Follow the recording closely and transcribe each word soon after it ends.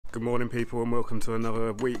Good morning people and welcome to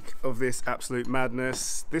another week of this absolute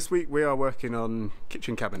madness. This week we are working on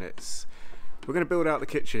kitchen cabinets. We're going to build out the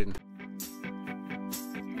kitchen.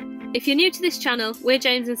 If you're new to this channel, we're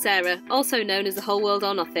James and Sarah, also known as The Whole World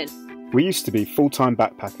or Nothing. We used to be full-time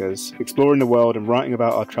backpackers, exploring the world and writing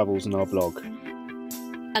about our travels in our blog.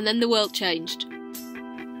 And then the world changed.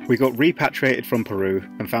 We got repatriated from Peru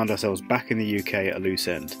and found ourselves back in the UK at a loose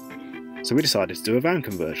end. So we decided to do a van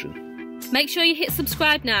conversion. Make sure you hit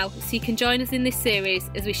subscribe now so you can join us in this series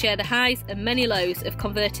as we share the highs and many lows of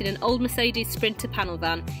converting an old Mercedes Sprinter panel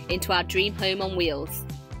van into our dream home on wheels.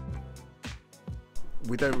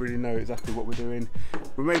 We don't really know exactly what we're doing.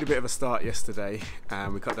 We made a bit of a start yesterday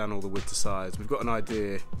and we cut down all the wood to size. We've got an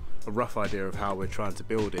idea, a rough idea of how we're trying to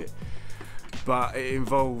build it, but it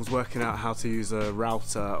involves working out how to use a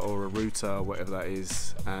router or a router, whatever that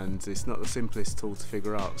is, and it's not the simplest tool to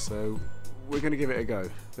figure out, so we're going to give it a go.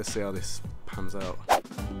 Let's see how this pans out.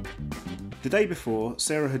 The day before,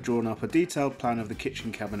 Sarah had drawn up a detailed plan of the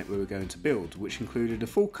kitchen cabinet we were going to build, which included a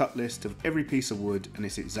full cut list of every piece of wood and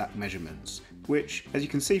its exact measurements, which, as you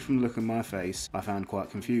can see from the look on my face, I found quite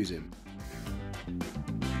confusing.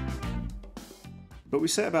 But we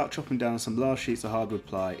set about chopping down some large sheets of hardwood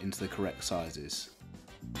ply into the correct sizes.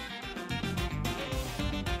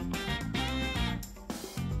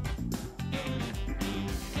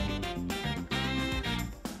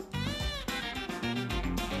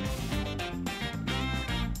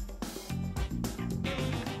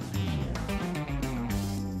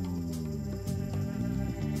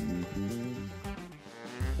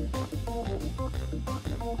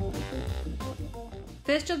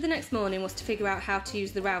 First job the next morning was to figure out how to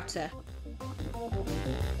use the router.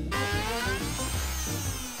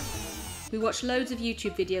 We watched loads of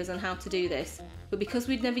YouTube videos on how to do this, but because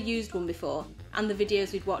we'd never used one before, and the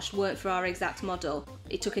videos we'd watched weren't for our exact model,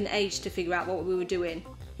 it took an age to figure out what we were doing,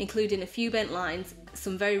 including a few bent lines,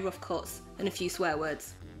 some very rough cuts, and a few swear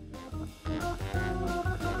words.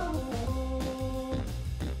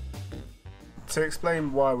 To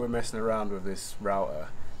explain why we're messing around with this router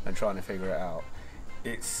and trying to figure it out,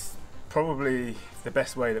 it's probably the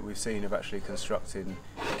best way that we've seen of actually constructing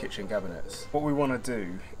kitchen cabinets. What we want to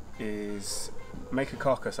do is make a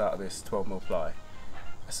carcass out of this 12mm ply.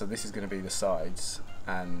 So this is going to be the sides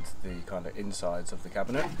and the kind of insides of the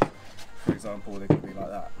cabinet. For example, they're going to be like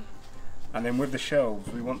that. And then with the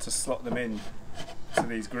shelves, we want to slot them in to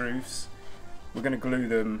these grooves. We're going to glue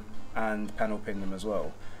them and panel pin them as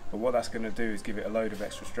well. But what that's going to do is give it a load of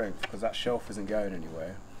extra strength because that shelf isn't going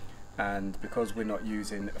anywhere. And because we're not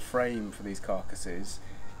using a frame for these carcasses,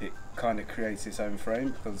 it kind of creates its own frame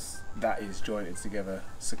because that is jointed together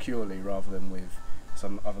securely rather than with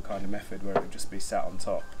some other kind of method where it would just be sat on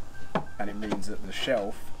top. And it means that the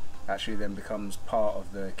shelf actually then becomes part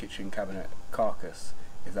of the kitchen cabinet carcass,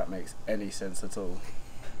 if that makes any sense at all.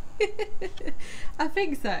 I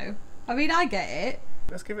think so. I mean, I get it.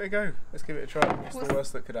 Let's give it a go. Let's give it a try. What's the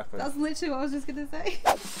worst that could happen? That's literally what I was just going to say.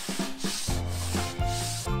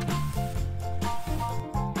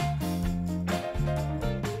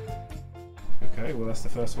 Okay, well that's the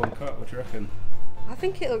first one cut. What do you reckon? I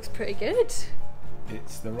think it looks pretty good.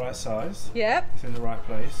 It's the right size. Yep. It's in the right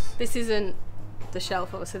place. This isn't the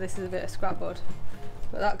shelf, obviously this is a bit of scrapboard.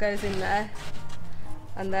 But that goes in there.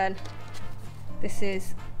 And then this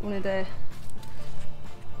is one of the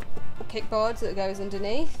kickboards that goes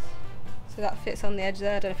underneath. So that fits on the edge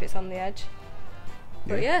there. I don't know if it's on the edge.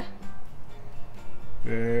 But yeah.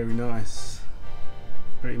 Very nice.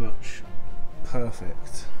 Pretty much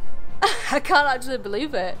perfect. I can't actually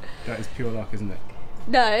believe it. That is pure luck, isn't it?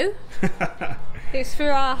 No. It's through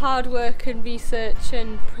our hard work and research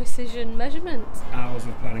and precision measurements. Hours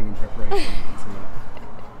of planning and preparation.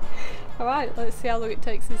 Alright, let's see how long it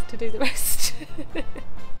takes us to do the rest.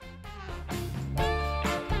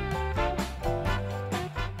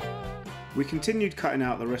 We continued cutting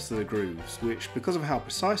out the rest of the grooves, which, because of how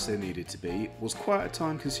precise they needed to be, was quite a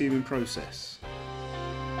time-consuming process.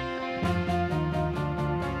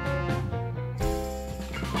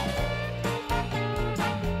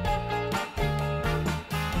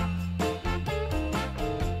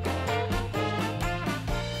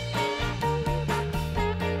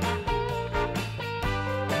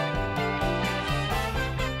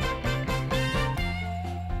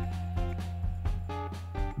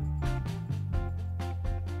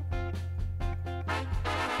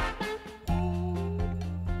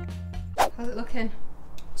 How's it looking?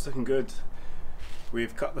 It's looking good.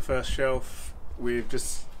 We've cut the first shelf. We've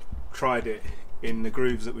just tried it in the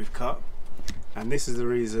grooves that we've cut. And this is the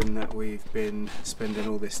reason that we've been spending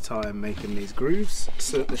all this time making these grooves,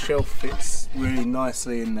 so that the shelf fits really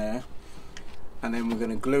nicely in there and then we're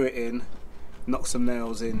going to glue it in, knock some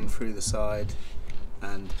nails in through the side,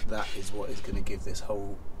 and that is what is going to give this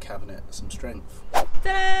whole cabinet some strength.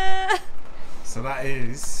 Ta-da! So that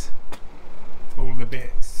is all the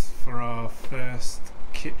bits for our first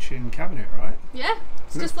kitchen cabinet, right? Yeah,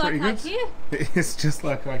 it's just like IKEA. It is just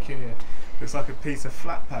like IKEA. It's like a piece of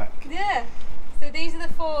flat pack. Yeah. So these are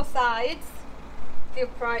the 4 sides, the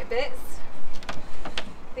upright bits.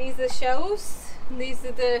 These are the shelves, and these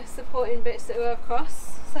are the supporting bits that go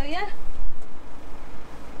across. So yeah.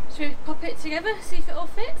 Should we pop it together, see if it all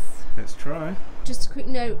fits? Let's try. Just a quick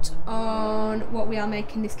note on what we are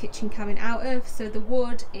making this kitchen cabinet out of. So the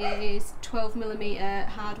wood is 12mm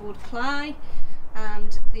hardwood ply,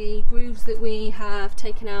 and the grooves that we have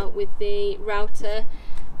taken out with the router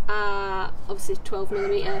are obviously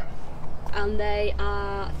 12mm, and they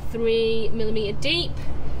are 3mm deep.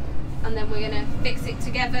 And then we're going to fix it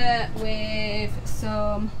together with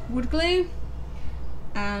some wood glue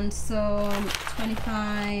and some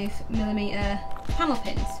 25mm panel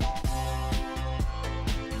pins.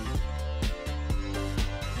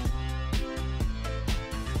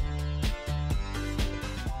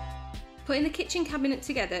 Putting the kitchen cabinet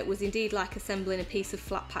together was indeed like assembling a piece of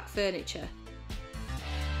flat pack furniture.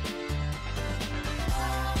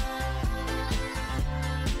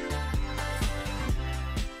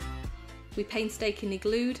 We painstakingly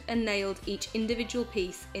glued and nailed each individual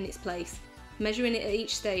piece in its place, measuring it at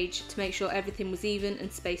each stage to make sure everything was even and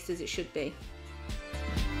spaced as it should be.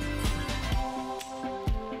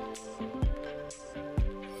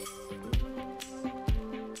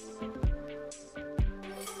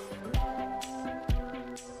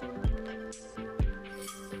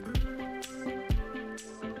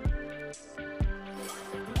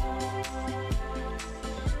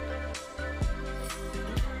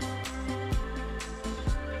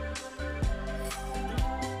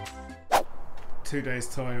 Two days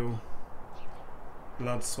toil,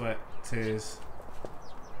 blood, sweat, tears.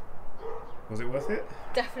 Was it worth it?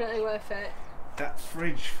 Definitely worth it. That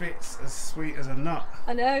fridge fits as sweet as a nut.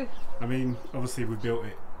 I know. I mean, obviously we built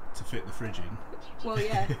it to fit the fridge in. Well,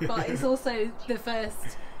 yeah, but it's also the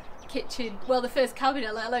first kitchen, well, the first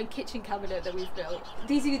cabinet, let alone kitchen cabinet that we've built.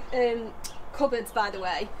 These are cupboards, by the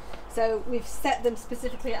way, so we've set them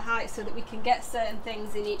specifically at height so that we can get certain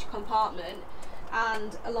things in each compartment.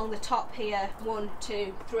 And along the top here, 1,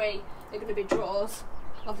 2, 3 are going to be drawers.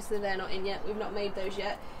 Obviously they're not in yet, we've not made those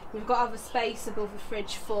yet. We've got to have a space above the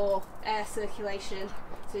fridge for air circulation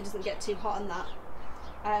so it doesn't get too hot on that.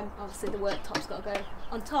 Obviously the worktop's got to go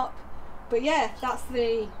on top. But yeah, that's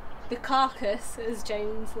the carcass, as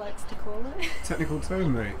James likes to call it. Technical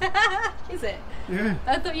term, mate. Is it? Yeah.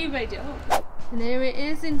 I thought you made it up. And here it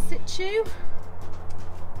is in situ.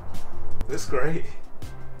 That's great.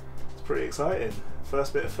 It's pretty exciting.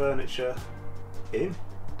 First bit of furniture in,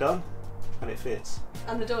 done, and it fits.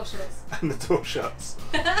 And the door shuts. And the door shuts.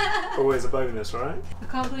 Always a bonus, right? I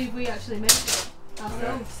can't believe we actually made it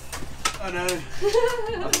ourselves. I know.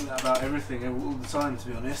 I think that about everything all the time, to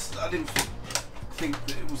be honest. I didn't think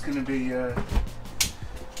that it was going to be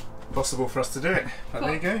possible for us to do it, but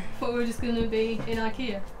there you go. Thought we were just going to be in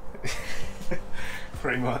IKEA.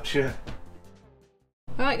 Pretty much, yeah.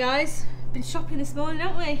 Right guys, been shopping this morning,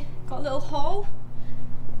 haven't we? Got a little haul.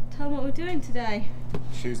 Tell them what we're doing today.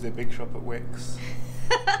 Tuesday big shop at Wickes.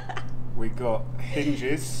 We got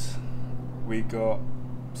hinges. We got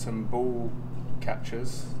some ball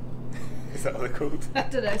catchers. Is that what they're called? I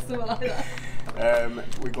don't know, something like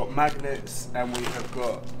that. We got magnets, and we have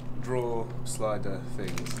got drawer slider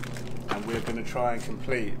things. And we're going to try and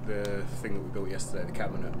complete the thing that we built yesterday, the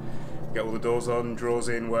cabinet. Get all the doors on, drawers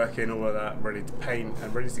in, working, all of that, ready to paint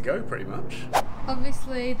and ready to go pretty much.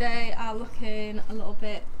 Obviously they are looking a little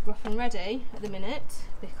bit rough and ready at the minute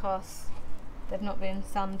because they've not been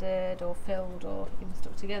sanded or filled or even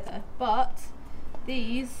stuck together, but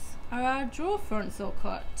these are our drawer fronts all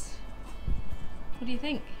cut. What do you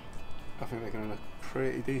think? I think they're going to look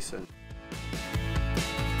pretty decent.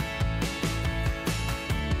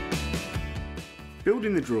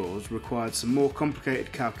 Building the drawers required some more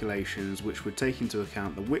complicated calculations which would take into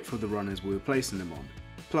account the width of the runners we were placing them on.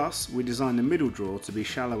 Plus, we designed the middle drawer to be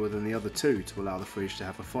shallower than the other two to allow the fridge to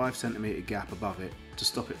have a 5cm gap above it to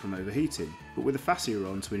stop it from overheating, but with a fascia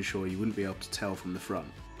on to ensure you wouldn't be able to tell from the front.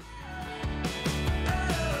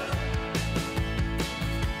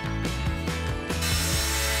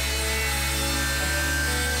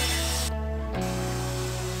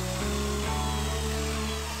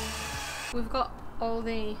 We've got all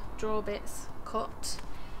the drawer bits cut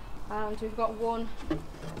and we've got one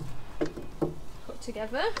put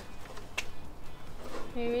together.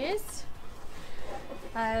 Here he is.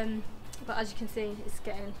 but as you can see, it's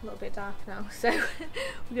getting a little bit dark now, so we're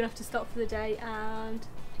gonna have to stop for the day and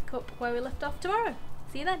pick up where we left off tomorrow.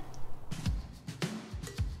 See you then.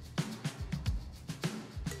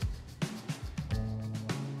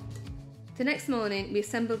 The next morning, we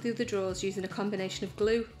assembled the other drawers using a combination of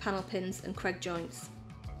glue, panel pins and Craig joints.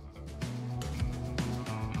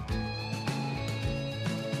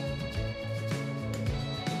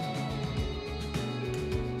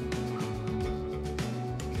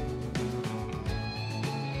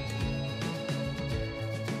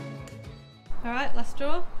 Alright, last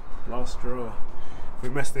drawer. Last drawer. If we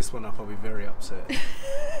mess this one up, I'll be very upset.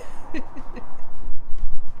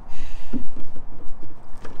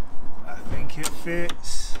 I think it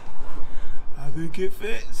fits. I think it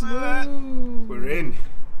fits. Ooh. We're in.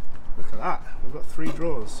 Look at that. We've got 3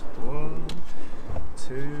 drawers. 1,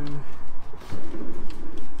 2,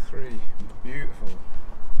 3. Beautiful.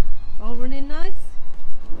 All running nice.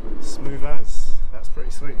 Smooth as. That's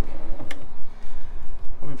pretty sweet.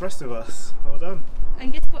 I'm impressed with us. Well done.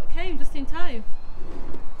 And guess what came just in time?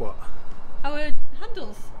 What? Our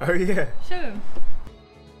handles. Oh yeah. Show them.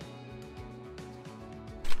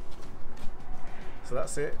 So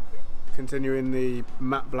that's it. Continuing the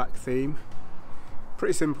matte black theme.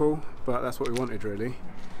 Pretty simple, but that's what we wanted really.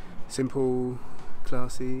 Simple,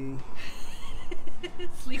 classy.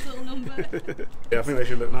 Sleek little number. Yeah, I think they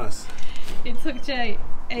should look nice. It took Jay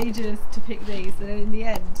ages to pick these, and in the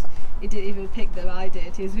end, he didn't even pick them. I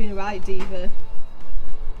did. He was being a right diva.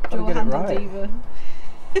 Draw get it handle right. diva.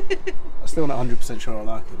 I'm still not 100% sure I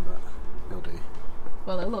like him, but he'll do.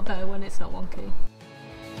 Well, it'll look better when it's not wonky.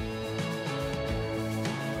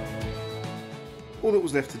 All that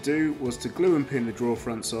was left to do was to glue and pin the drawer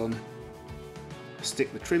fronts on,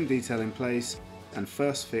 stick the trim detail in place, and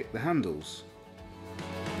first fit the handles.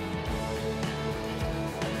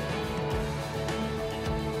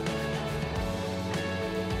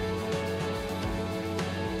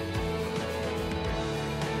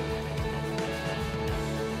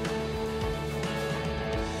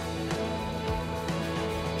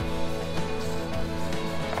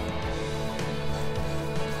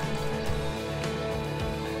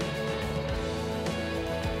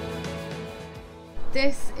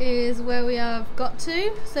 This is where we have got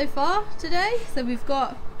to so far today. So we've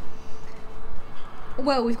got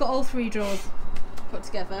all 3 drawers put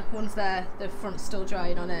together. One's there, the front's still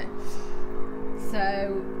drying on it.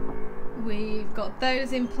 So we've got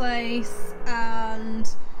those in place, and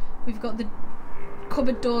we've got the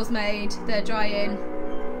cupboard doors made. They're drying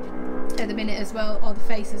at the minute as well. All the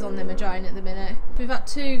faces on them are drying at the minute. We've had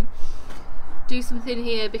to do something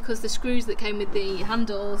here because the screws that came with the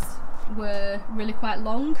handles were really quite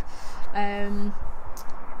long,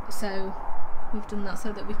 so we've done that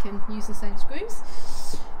so that we can use the same screws.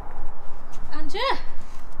 And yeah,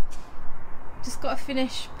 just got to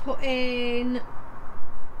finish putting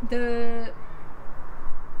the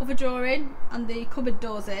other drawer in and the cupboard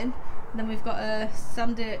doors in, and then we've got to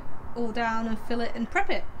sand it all down and fill it and prep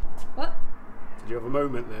it. What? Did you have a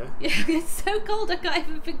moment there? Yeah, it's so cold I can't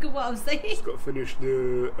even think of what I'm saying. Just got to finish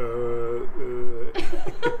the.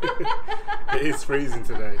 It is freezing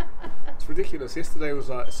today. It's ridiculous. Yesterday was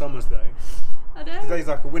like a summer's day. I know. Today's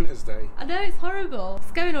like a winter's day. I know, it's horrible.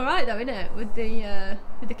 It's going all right though, isn't it? With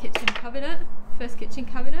the kitchen cabinet, first kitchen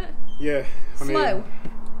cabinet. Yeah. I Slow. mean,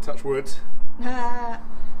 touch wood. Ah,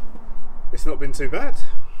 It's not been too bad.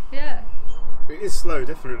 yeah, It is slow,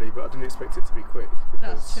 definitely, but I didn't expect it to be quick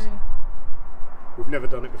that's because true. we've never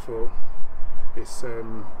done it before. It's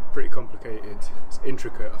pretty complicated. It's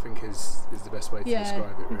intricate, I think, is the best way to Yeah,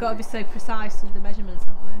 describe it. we've got to be really. so precise with the measurements,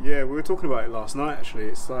 haven't we? Yeah, we were talking about it last night. Actually,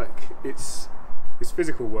 it's like it's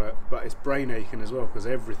physical work, but it's brain aching as well because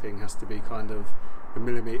everything has to be kind of a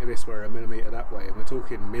millimetre this way, or a millimetre that way, and we're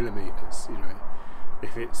talking millimetres. You know,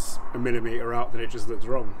 if it's a millimetre out, then it just looks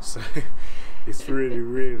wrong. So it's really,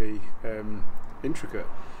 really intricate.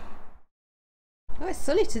 Oh, it's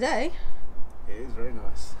sunny today. It is very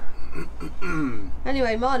nice.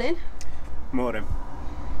 Anyway, morning. Morning.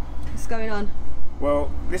 What's going on? Well,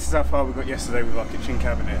 this is how far we got yesterday with our kitchen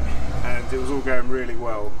cabinet, and it was all going really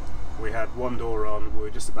well. We had one door on, we were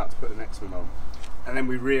just about to put the next one on, and then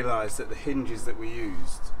we realised that the hinges that we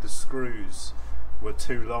used, the screws, were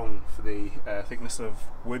too long for the thickness of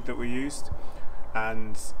wood that we used,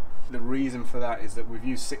 and the reason for that is that we've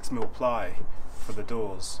used 6mm ply for the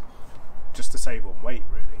doors, just to save on weight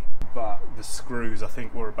really. But the screws I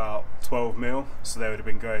think were about 12mm, so they would have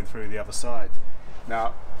been going through the other side.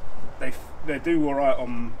 Now they do alright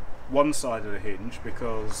on one side of the hinge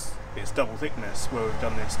because it's double thickness where we've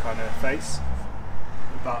done this kind of face,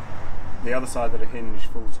 but the other side of the hinge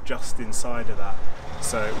falls just inside of that,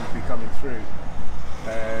 so it would be coming through.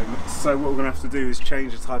 So what we're going to have to do is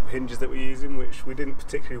change the type of hinges that we're using, which we didn't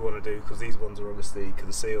particularly want to do because these ones are obviously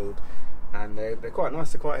concealed, and they're quite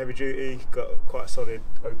nice, they're quite heavy duty, got quite solid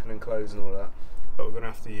open and close and all that. But we're going to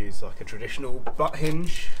have to use like a traditional butt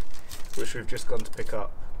hinge, which we've just gone to pick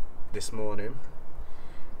up this morning.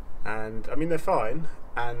 And I mean, they're fine,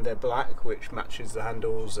 and they're black, which matches the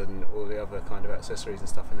handles and all the other kind of accessories and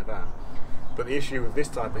stuff in the van. But the issue with this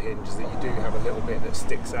type of hinge is that you do have a little bit that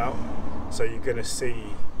sticks out, so you're going to see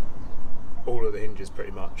all of the hinges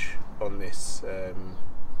pretty much on this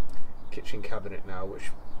kitchen cabinet now,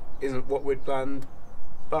 which isn't what we'd planned,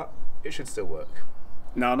 but it should still work.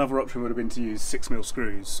 Now, another option would have been to use 6mm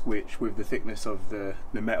screws, which with the thickness of the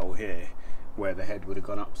metal here, where the head would have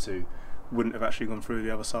gone up to, wouldn't have actually gone through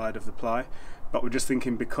the other side of the ply. But we're just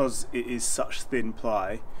thinking, because it is such thin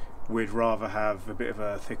ply, we'd rather have a bit of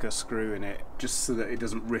a thicker screw in it, just so that it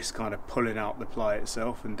doesn't risk kind of pulling out the ply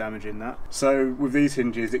itself and damaging that. So with these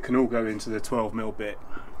hinges, it can all go into the 12mm bit,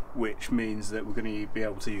 which means that we're going to be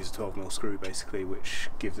able to use a 12mm screw basically, which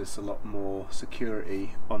gives us a lot more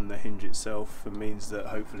security on the hinge itself and means that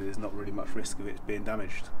hopefully there's not really much risk of it being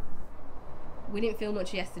damaged. We didn't feel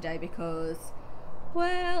much yesterday because,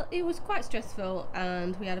 well, it was quite stressful,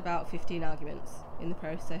 and we had about 15 arguments in the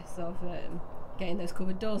process of getting those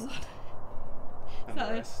cupboard doors on. And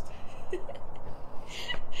the rest.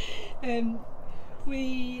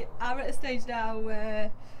 We are at a stage now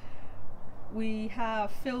where we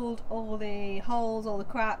have filled all the holes, all the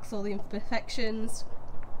cracks, all the imperfections.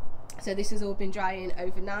 So this has all been drying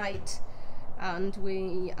overnight, and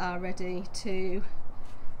we are ready to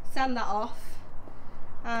sand that off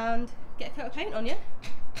and get a coat of paint on, yeah?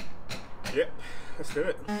 Yep, let's do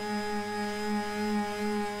it.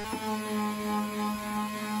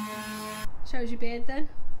 Shows your beard then.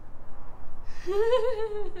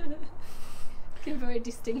 Looking very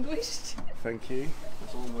distinguished. Thank you,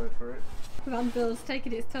 that's one word for it. Van Bill's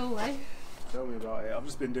taking its toll, eh? Tell me about it. I've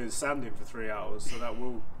just been doing sanding for 3 hours, so that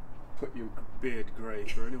will put your beard grey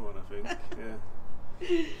for anyone, I think.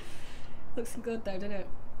 Yeah. Looks good though, doesn't it?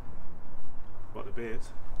 What, the beard?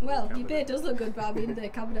 Well, your beard does look good, but I mean the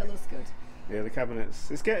cabinet looks good. Yeah, the cabinet's,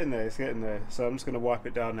 it's getting there, it's getting there. So I'm just going to wipe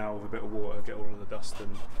it down now with a bit of water, get all of the dust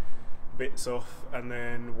and bits off, and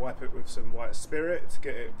then wipe it with some white spirit to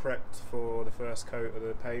get it prepped for the first coat of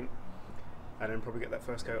the paint, and then probably get that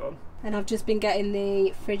first coat on. And I've just been getting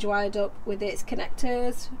the fridge wired up with its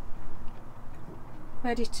connectors,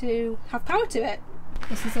 ready to have power to it.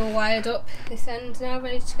 This is all wired up, this end now,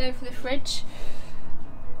 ready to go for the fridge.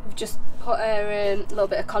 We've just put a little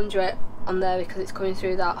bit of conduit on there because it's coming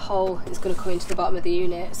through that hole. It's going to come into the bottom of the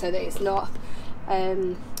unit so that it's not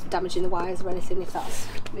damaging the wires or anything if that's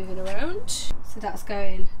moving around. So that's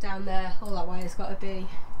going down there. All that wire's got to be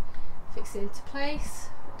fixed into place.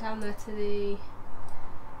 Down there to the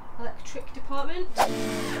electric department.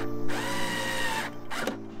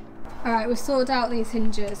 Alright, we've sorted out these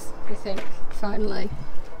hinges, we think, finally,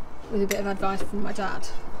 with a bit of advice from my dad.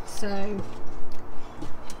 So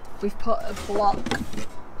we've put a block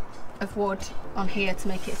of wood on here to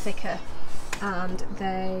make it thicker, and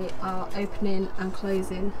they are opening and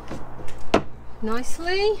closing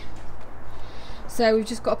nicely. So we've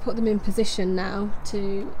just got to put them in position now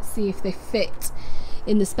to see if they fit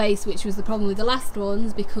in the space, which was the problem with the last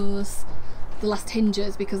ones, because the last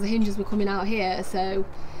hinges, because the hinges were coming out here, so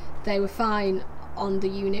they were fine on the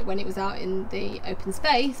unit when it was out in the open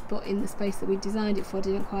space, but in the space that we designed it for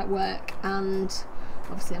didn't quite work. And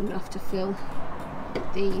obviously I'm going to have to fill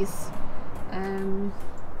these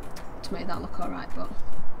to make that look alright, but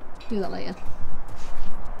do that later.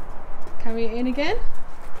 Carry it in again.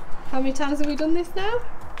 How many times have we done this now?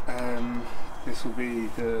 This will be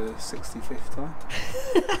the 65th time.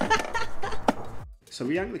 So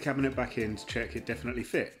we yanked the cabinet back in to check it definitely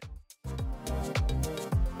fit.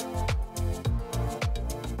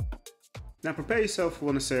 Now prepare yourself for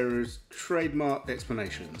one of Sarah's trademark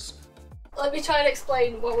explanations. Let me try and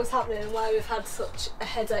explain what was happening and why we've had such a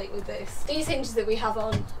headache with this. These hinges that we have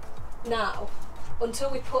on now, until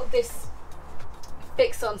we put this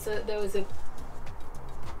fix on so that there was it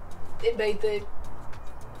made the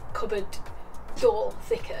cupboard door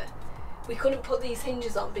thicker, we couldn't put these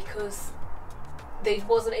hinges on because there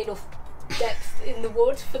wasn't enough depth in the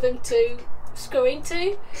wood for them to screw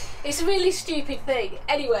into. It's a really stupid thing.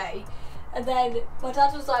 Anyway, and then my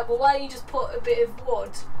dad was like, well, why don't you just put a bit of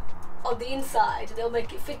wood on the inside and they'll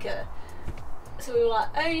make it thicker? So we were like,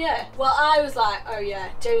 oh yeah. Well, I was like, oh yeah.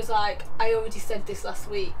 Jay was like, I already said this last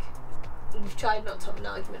week. And we've tried not to have an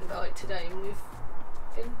argument about it today, and we've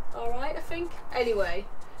been alright, I think. Anyway,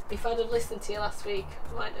 if I'd have listened to you last week,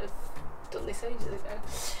 I might have done this ages ago.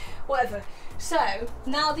 Whatever. So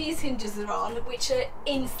now these hinges are on, which are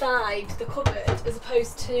inside the cupboard, as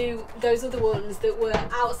opposed to those other ones that were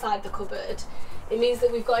outside the cupboard. It means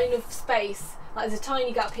that we've got enough space. Like, there's a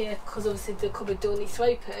tiny gap here because obviously the cupboard door needs to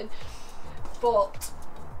open, but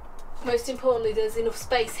most importantly there's enough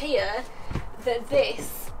space here that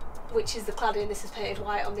this, which is the cladding, this is painted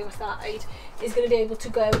white on the other side, is going to be able to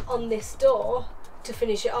go on this door to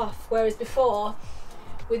finish it off, whereas before,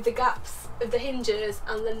 with the gaps of the hinges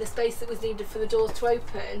and then the space that was needed for the doors to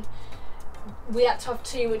open, we had to have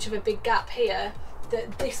too much of a big gap here,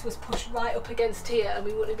 that this was pushed right up against here and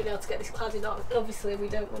we wouldn't have been able to get this cladding on. And obviously we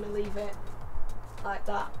don't want to leave it like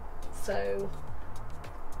that, so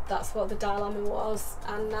that's what the dilemma was,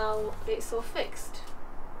 and now it's all fixed.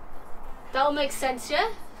 That all makes sense,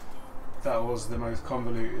 yeah? That was the most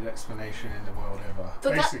convoluted explanation in the world ever.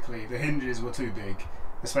 But basically, the hinges were too big,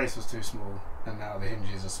 the space was too small, and now the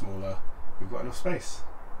hinges are smaller. We've got enough space.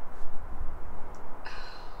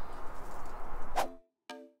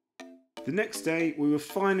 The next day, we were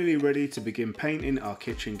finally ready to begin painting our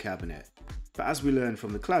kitchen cabinet. But as we learned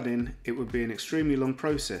from the cladding, it would be an extremely long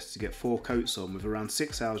process to get 4 coats on, with around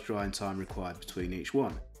 6 hours drying time required between each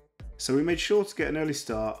one. So we made sure to get an early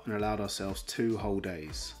start and allowed ourselves 2 whole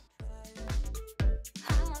days.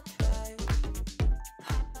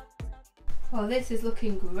 Well, this is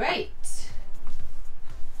looking great.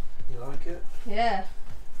 You like it? Yeah.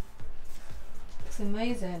 Looks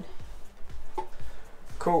amazing.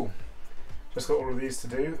 Cool. Just got all of these to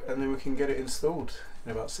do and then we can get it installed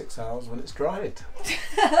in about 6 hours when it's dried.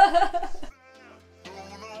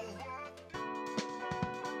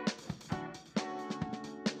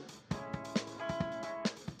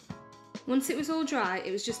 Once it was all dry,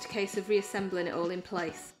 it was just a case of reassembling it all in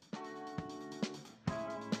place.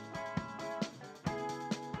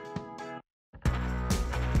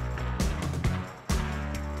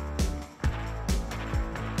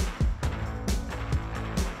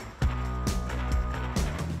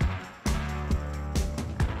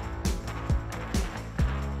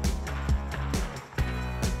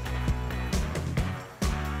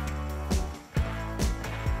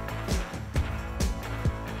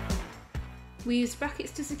 We used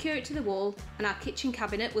brackets to secure it to the wall, and our kitchen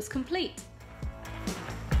cabinet was complete.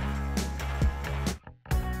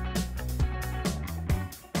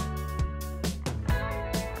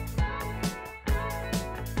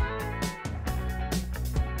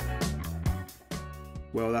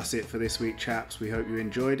 Well, that's it for this week, chaps. We hope you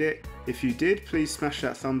enjoyed it. If you did, please smash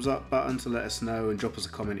that thumbs up button to let us know, and drop us a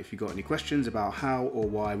comment if you've got any questions about how or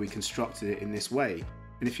why we constructed it in this way.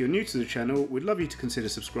 And if you're new to the channel, we'd love you to consider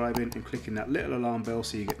subscribing and clicking that little alarm bell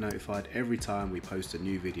so you get notified every time we post a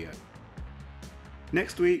new video.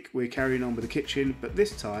 Next week, we're carrying on with the kitchen, but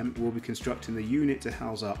this time we'll be constructing the unit to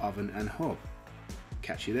house our oven and hob.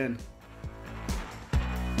 Catch you then.